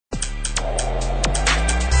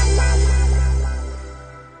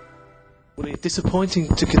Disappointing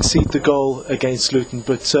to concede the goal against Luton,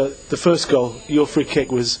 but the first goal, your free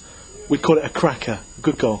kick, we call it a cracker, a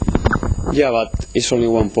good goal. Yeah, but it's only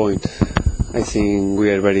 1 point. I think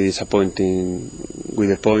we are very disappointing with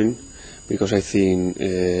the point, because I think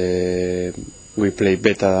we play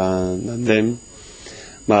better than them.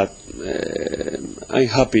 But I'm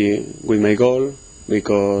happy with my goal,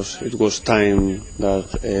 because it was time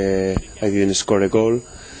that I didn't score a goal.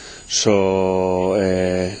 So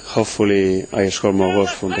hopefully I score more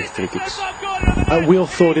goals from the free kicks. We all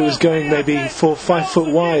thought it was going maybe 4 or 5 foot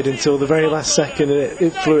wide until the very last second, and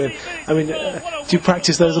it flew in. I mean, do you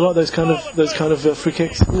practice those a lot? Those kind of free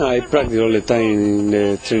kicks? No, I practice all the time in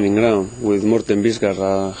the training ground with Morten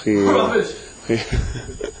Bisgar.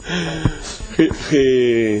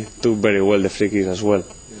 He took very well the free kicks as well.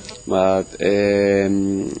 But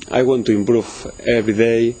I want to improve every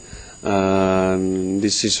day. And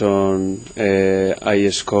this season I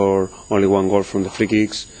scored only 1 goal from the free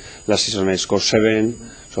kicks. Last season I scored 7,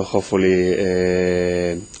 so hopefully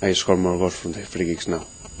I score more goals from the free kicks now.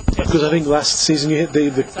 Because I think last season you hit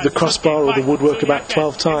the crossbar or the woodwork about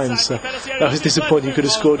 12 times. So that was disappointing. You could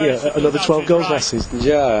have scored another 12 goals last season.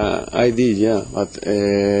 Yeah, I did, yeah. But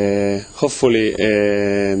hopefully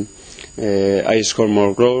I score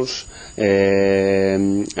more goals.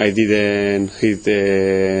 I didn't hit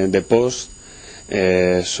the post,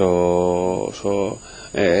 so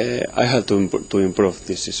I had to improve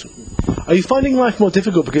this season. Are you finding life more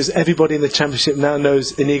difficult because everybody in the Championship now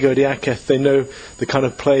knows Inigo Idiakez? They know the kind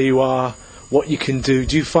of player you are, what you can do.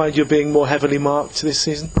 Do you find you're being more heavily marked this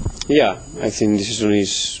season? Yeah, I think this season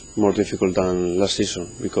is more difficult than last season,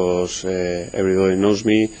 because everybody knows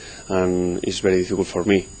me and it's very difficult for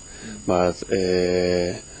me. But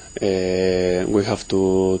we have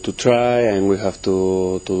to try, and we have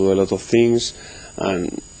to do a lot of things,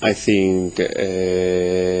 and I think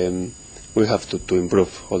we have to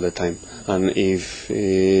improve all the time. And if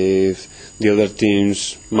the other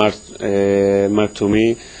teams mark to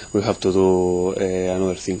me, we have to do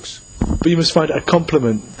another things. But you must find it a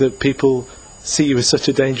compliment that people see you as such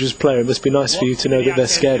a dangerous player. It must be nice for you to know that they're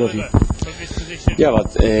scared of you. Yeah,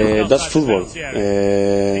 but that's football.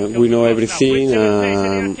 We know everything,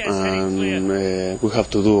 and we have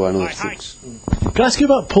to do another things. Can I ask you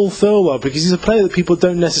about Paul Thirlwell, because he's a player that people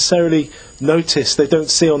don't necessarily notice, they don't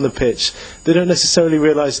see on the pitch, they don't necessarily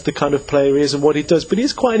realise the kind of player he is and what he does, but he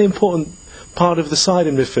is quite an important part of the side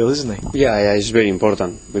in midfield, isn't he? Yeah, it's very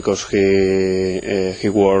important, because he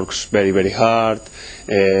works very, very hard.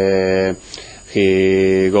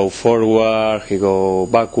 He go forward, he go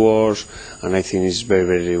backwards, and I think he's very,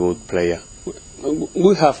 very good player.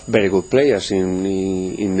 We have very good players in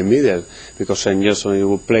the middle, because St. Johnson is a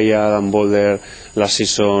good player, and Boulder last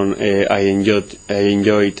season I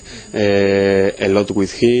enjoyed a lot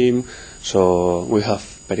with him, so we have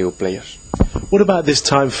very good players. What about this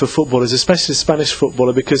time for footballers, especially Spanish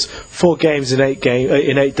footballer, because 4 games in 8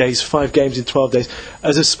 days, 5 games in 12 days.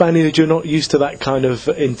 As a Spaniard, you're not used to that kind of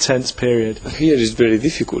intense period. Here is very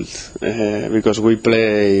difficult, because we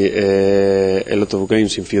play a lot of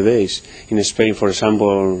games in few days. In Spain, for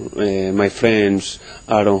example, my friends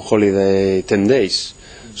are on holiday 10 days.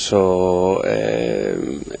 So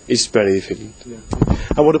it's very difficult. Yeah.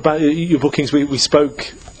 And what about your bookings? We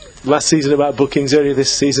spoke last season about bookings, earlier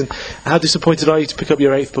this season. How disappointed are you to pick up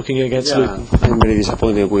your 8th booking against Luton? I'm very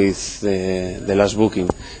disappointed with the last booking,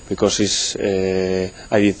 because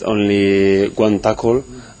I did only 1 tackle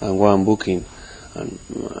and 1 booking, and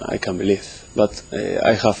I can't believe. But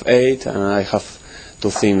I have 8, and I have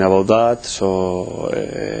to think about that, so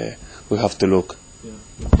we have to look.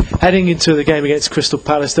 Heading into the game against Crystal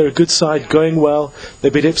Palace, they're a good side, going well.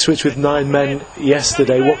 They beat Ipswich with 9 men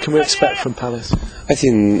yesterday. What can we expect from Palace? I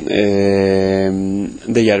think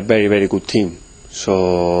they are a very, very good team.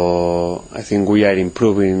 So I think we are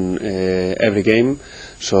improving every game.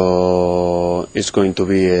 So it's going to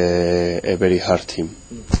be a very hard team,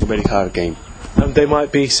 a very hard game. And they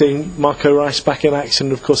might be seeing Marco Reich back in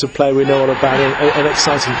action, of course, a player we know all about, an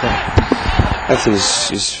exciting player. I think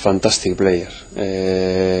he's a fantastic player.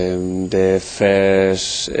 The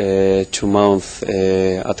first 2 months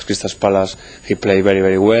at Crystal Palace he played very,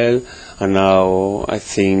 very well, and now I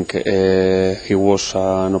think he was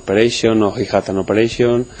an operation, or he had an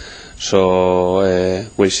operation, so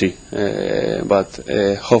we'll see. But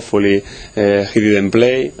hopefully he didn't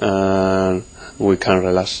play, and we can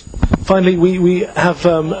relax. Finally, we have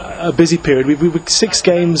a busy period. We've 6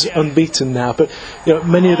 games unbeaten now, but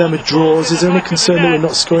many of them are draws. Is there any concern that we're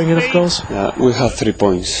not scoring enough goals? Yeah, we have 3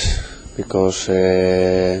 points, because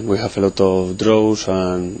we have a lot of draws,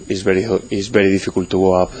 and it's very difficult to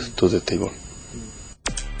go up to the table.